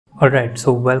Alright,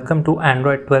 so welcome to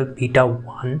Android 12 Beta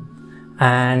 1,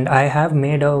 and I have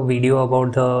made a video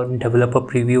about the developer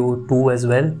preview 2 as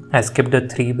well. I skipped the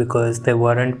 3 because there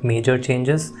weren't major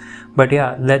changes, but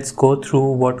yeah, let's go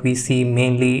through what we see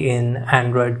mainly in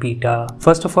Android Beta.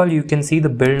 First of all, you can see the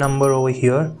build number over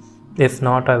here. If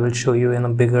not, I will show you in a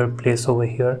bigger place over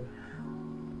here.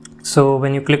 So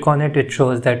when you click on it, it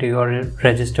shows that you are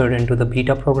registered into the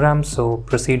beta program, so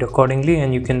proceed accordingly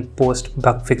and you can post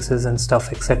bug fixes and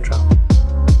stuff, etc.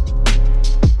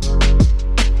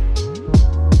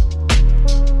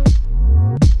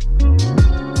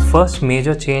 First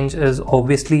major change is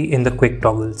obviously in the quick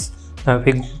toggles. Now if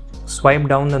we swipe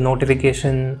down the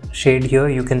notification shade here,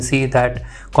 you can see that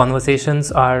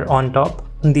conversations are on top.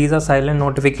 These are silent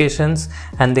notifications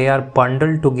and they are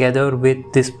bundled together with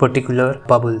this particular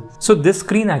bubble. So this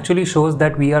screen actually shows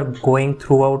that we are going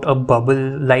throughout a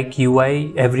bubble like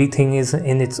UI. Everything is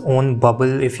in its own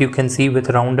bubble, if you can see, with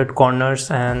rounded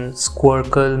corners and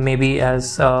squircle, maybe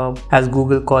as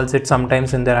Google calls it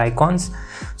sometimes in their icons.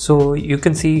 So you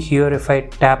can see here, if I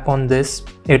tap on this,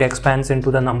 it expands into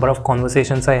the number of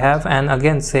conversations I have and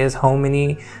again says how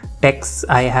many texts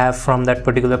I have from that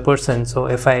particular person. So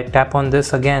if I tap on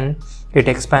this again, it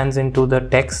expands into the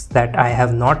text that I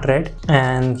have not read,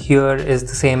 and here is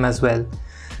the same as well.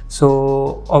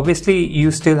 So obviously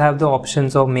you still have the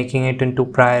options of making it into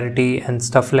priority and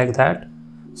stuff like that.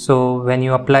 So when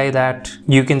you apply that,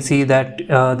 you can see that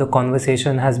the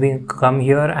conversation has been come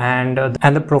here, and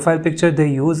the profile picture they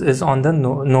use is on the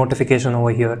notification over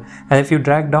here. And if you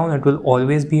drag down, it will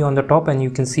always be on the top, and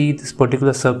you can see this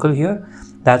particular circle here.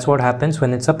 That's what happens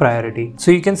when it's a priority.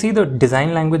 So you can see the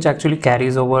design language actually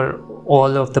carries over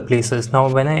all of the places.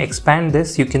 Now when I expand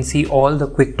this, you can see all the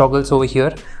quick toggles over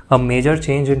here. A major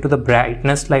change into the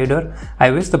brightness slider.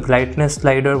 I wish the brightness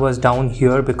slider was down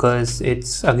here because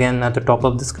it's again at the top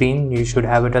of the screen. You should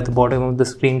have it at the bottom of the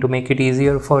screen to make it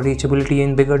easier for reachability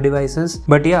in bigger devices.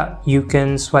 But yeah, you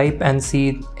can swipe and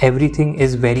see everything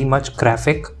is very much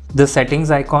graphic. The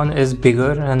settings icon is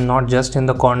bigger and not just in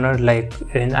the corner like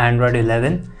in Android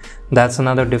 11. That's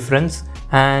another difference.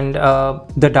 And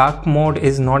the dark mode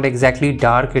is not exactly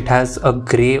dark, it has a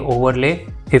gray overlay.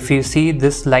 If you see,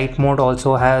 this light mode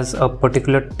also has a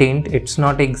particular tint, it's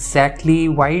not exactly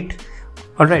white.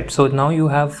 Alright, so now you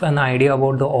have an idea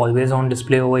about the always on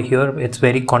display over here. It's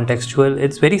very contextual,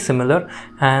 it's very similar,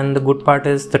 and the good part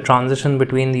is the transition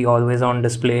between the always on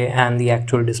display and the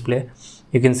actual display.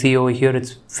 You can see over here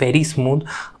it's very smooth.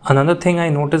 Another thing I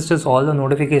noticed is all the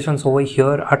notifications over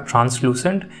here are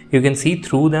translucent. You can see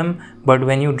through them, but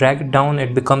when you drag it down,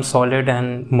 it becomes solid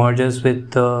and merges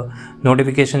with the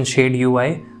notification shade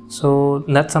UI. So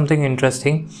that's something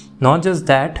interesting. Not just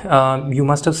that, you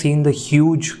must have seen the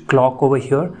huge clock over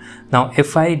here. Now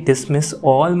if I dismiss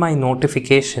all my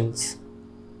notifications,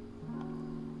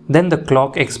 then the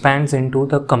clock expands into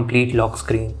the complete lock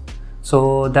screen.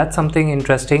 So that's something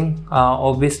interesting.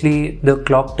 Obviously the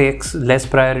clock takes less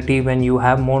priority when you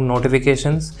have more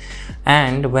notifications,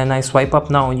 and when I swipe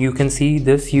up now, you can see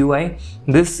this UI.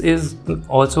 This is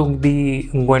also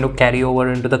going to carry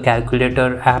over into the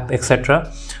calculator app,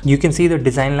 etc. You can see the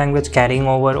design language carrying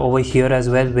over here as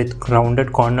well with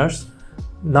rounded corners.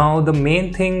 Now the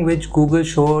main thing which Google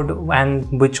showed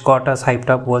and which got us hyped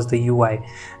up was the UI,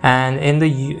 and in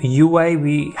the UI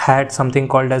we had something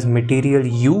called as Material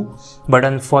U, but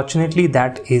unfortunately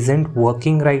that isn't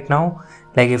working right now.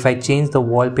 Like if I change the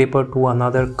wallpaper to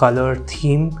another color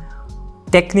theme,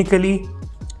 technically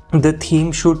the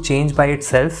theme should change by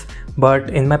itself, but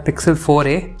in my Pixel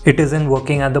 4a it isn't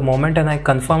working at the moment, and I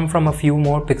confirmed from a few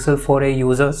more Pixel 4a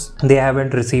users they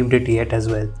haven't received it yet as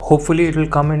well. Hopefully it will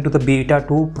come into the beta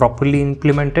 2 properly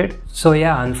implemented. So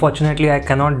yeah, unfortunately I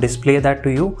cannot display that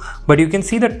to you, but you can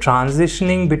see the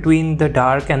transitioning between the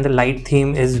dark and the light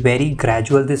theme is very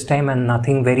gradual this time and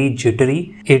nothing very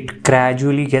jittery. It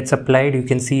gradually gets applied. You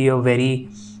can see a very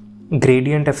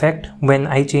gradient effect when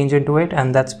I change into it,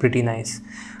 and that's pretty nice.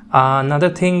 Another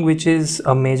thing which is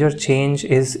a major change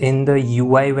is in the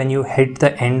UI when you hit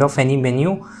the end of any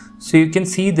menu. So you can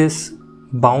see this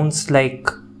bounce like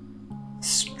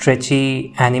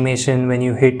stretchy animation when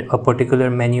you hit a particular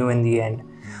menu in the end.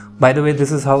 By the way,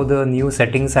 this is how the new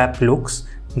settings app looks.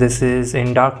 This is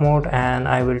in dark mode, and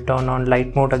I will turn on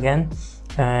light mode again.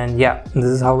 And yeah, this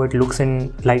is how it looks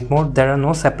in light mode. There are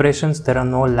no separations, there are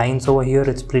no lines over here.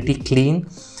 It's pretty clean,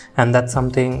 and that's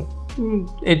something,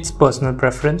 it's personal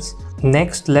preference.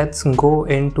 Next, let's go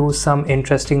into some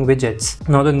interesting widgets.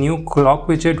 Now the new clock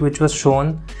widget which was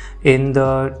shown in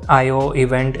the I/O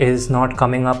event is not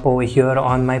coming up over here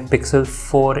on my Pixel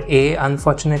 4a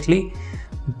unfortunately,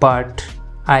 but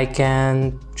I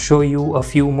can show you a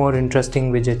few more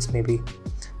interesting widgets maybe.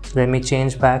 So let me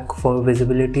change back for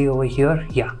visibility over here.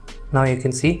 Yeah, now you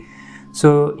can see.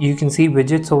 So you can see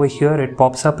widgets over here, it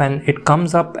pops up and it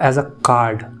comes up as a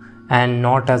card and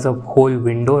not as a whole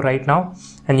window right now.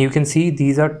 And you can see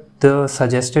these are the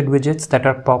suggested widgets that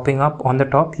are popping up on the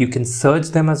top. You can search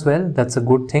them as well, that's a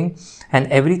good thing. And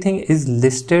everything is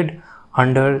listed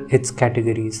under its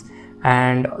categories,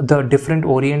 and the different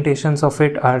orientations of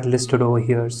it are listed over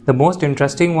here. The most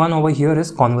interesting one over here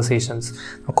is Conversations.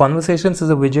 Now, Conversations is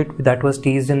a widget that was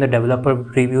teased in the developer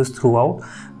previews throughout.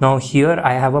 Now here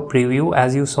I have a preview.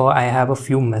 As you saw, I have a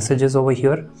few messages over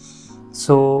here.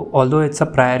 So although it's a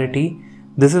priority,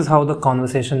 this is how the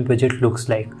conversation widget looks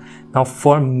like. Now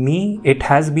for me, it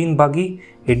has been buggy.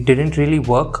 It didn't really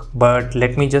work, but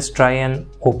let me just try and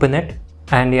open it.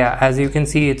 And yeah, as you can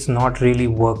see, it's not really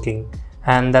working.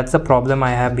 And that's the problem I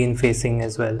have been facing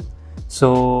as well.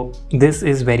 So this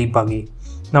is very buggy.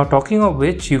 Now talking of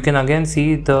which, you can again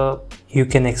see you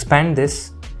can expand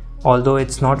this. Although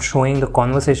it's not showing the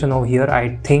conversation over here,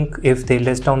 I think if they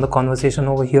list down the conversation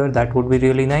over here, that would be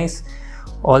really nice.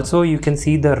 Also, you can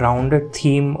see the rounded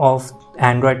theme of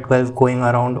Android 12 going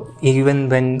around even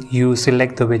when you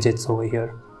select the widgets over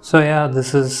here. So yeah,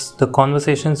 this is the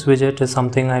Conversations widget is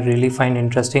something I really find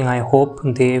interesting. I hope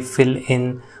they fill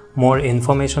in more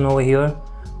information over here,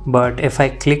 but if I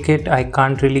click it, I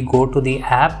can't really go to the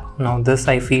app. Now this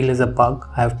I feel is a bug.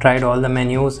 I've tried all the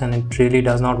menus and it really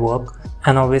does not work.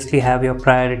 And obviously have your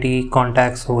priority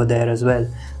contacts over there as well.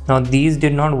 Now these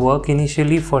did not work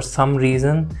initially for some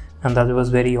reason, and that was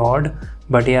very odd,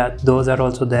 but yeah, those are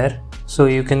also there. So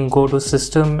you can go to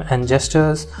System and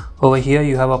Gestures. Over here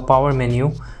you have a power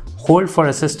menu. Hold for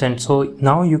assistant. So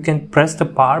now you can press the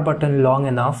power button long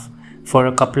enough for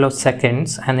a couple of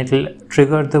seconds and it will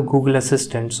trigger the Google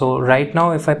Assistant. So right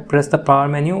now if I press the power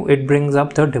menu, it brings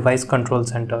up the device control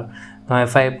center. Now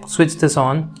if I switch this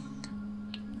on,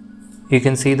 you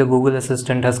can see the Google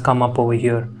Assistant has come up over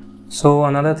here. So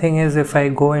another thing is, if I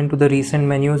go into the recent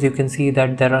menus, you can see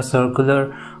that there are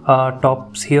circular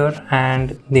tops here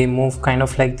and they move kind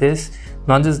of like this.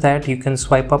 Not just that, you can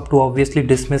swipe up to obviously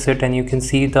dismiss it and you can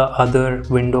see the other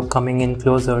window coming in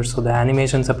closer. So the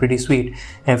animations are pretty sweet.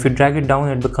 And if you drag it down,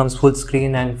 it becomes full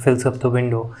screen and fills up the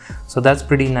window. So that's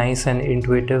pretty nice and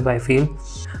intuitive, I feel.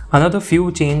 Another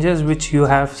few changes which you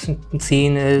have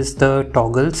seen is the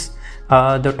toggles.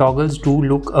 The toggles do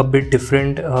look a bit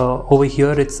different. Over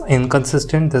here it's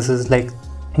inconsistent. This is like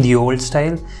the old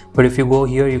style, but if you go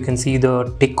here, you can see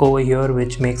the tick over here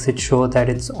which makes it show that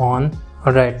it's on.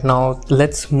 Alright, now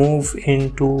let's move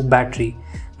into battery.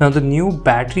 Now the new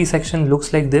battery section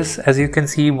looks like this. As you can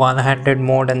see, one-handed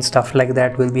mode and stuff like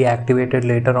that will be activated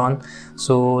later on,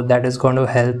 so that is going to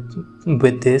help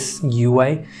with this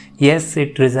UI. Yes,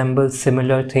 it resembles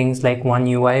similar things like One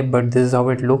UI, but this is how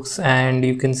it looks. And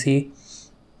you can see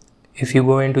if you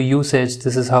go into usage,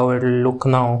 this is how it will look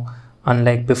now,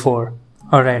 unlike before.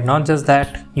 Alright, not just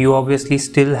that, you obviously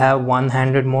still have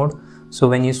one-handed mode. So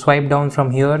when you swipe down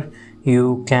from here,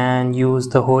 you can use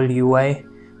the whole UI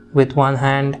with one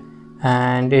hand,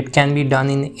 and it can be done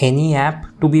in any app,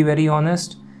 to be very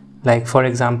honest. Like for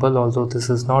example, although this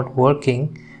is not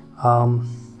working,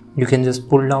 you can just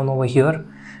pull down over here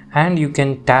and you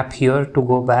can tap here to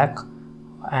go back.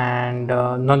 And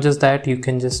not just that, you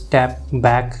can just tap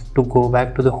back to go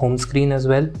back to the home screen as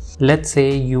well. Let's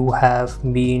say you have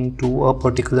been to a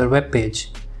particular web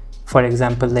page, for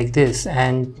example like this,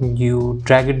 and you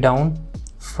drag it down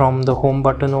from the home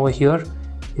button over here.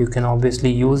 You can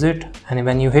obviously use it, and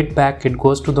when you hit back, it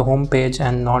goes to the home page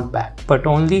and not back. But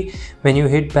only when you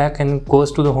hit back and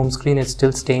goes to the home screen, it's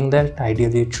still staying there.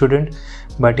 Ideally it shouldn't,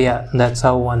 but yeah, that's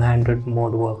how one-handed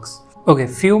mode works. Okay,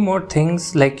 few more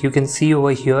things. Like you can see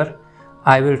over here,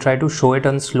 I will try to show it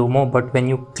on slow-mo, but when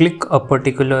you click a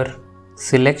particular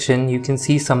selection, you can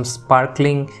see some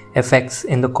sparkling effects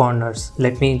in the corners.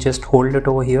 Let me just hold it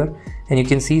over here, and you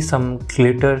can see some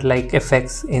glitter like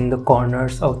effects in the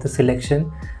corners of the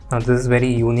selection. Now this is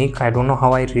very unique. I don't know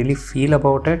how I really feel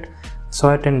about it.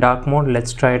 Saw it in dark mode.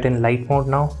 Let's try it in light mode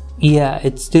now. Yeah,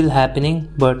 it's still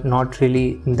happening, but not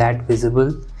really that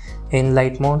visible in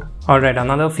light mode. Alright,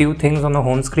 another few things on the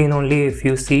home screen only. If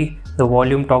you see, the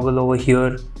volume toggle over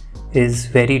here is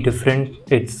very different.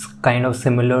 It's kind of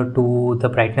similar to the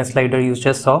brightness slider you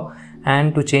just saw,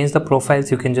 and to change the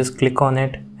profiles, you can just click on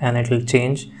it and it will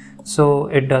change. So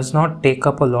it does not take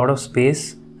up a lot of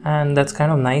space, and that's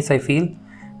kind of nice, I feel.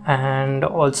 And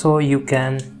also you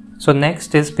can, so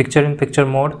next is picture-in-picture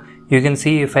mode. You can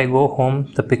see if I go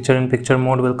home, the picture-in-picture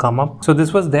mode will come up. So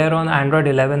this was there on Android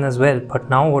 11 as well, but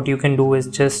now what you can do is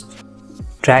just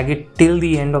drag it till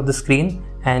the end of the screen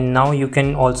and now you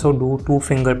can also do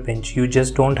 2-finger pinch. You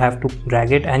just don't have to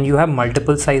drag it, and you have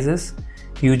multiple sizes,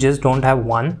 you just don't have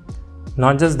one.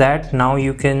 Not just that, now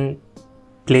you can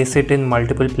place it in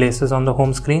multiple places on the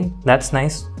home screen. That's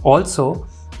nice. Also,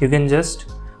 you can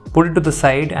just put it to the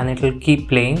side and it will keep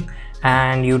playing,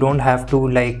 and you don't have to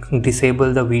like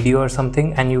disable the video or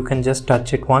something, and you can just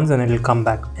touch it once and it will come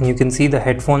back. And you can see the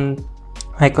headphone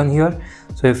icon here,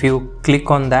 so if you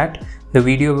click on that, the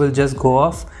video will just go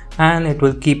off and it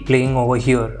will keep playing over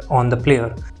here on the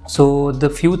player. So the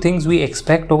few things we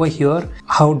expect over here,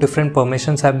 how different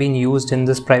permissions have been used in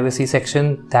this privacy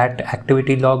section, that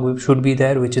activity log should be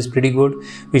there, which is pretty good.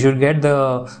 We should get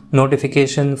the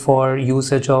notification for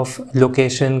usage of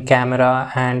location,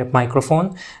 camera and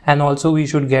microphone, and also we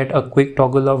should get a quick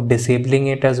toggle of disabling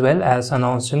it as well, as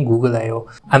announced in Google I/O.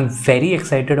 I'm very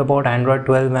excited about Android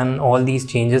 12 and all these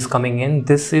changes coming in.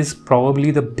 This is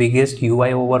probably the biggest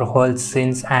UI overhaul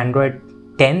since Android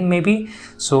 10 maybe,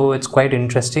 so it's quite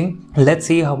interesting. Let's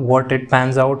see what it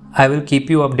pans out. I will keep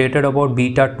you updated about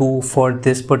beta 2 for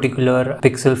this particular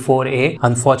Pixel 4a.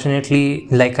 Unfortunately,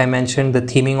 like I mentioned, the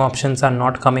theming options are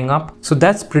not coming up. So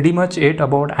that's pretty much it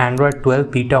about Android 12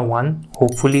 beta 1.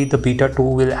 Hopefully the beta 2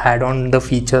 will add on the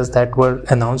features that were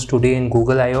announced today in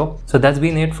Google I/O. So that's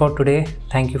been it for today.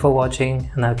 Thank you for watching,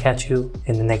 and I'll catch you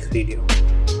in the next video.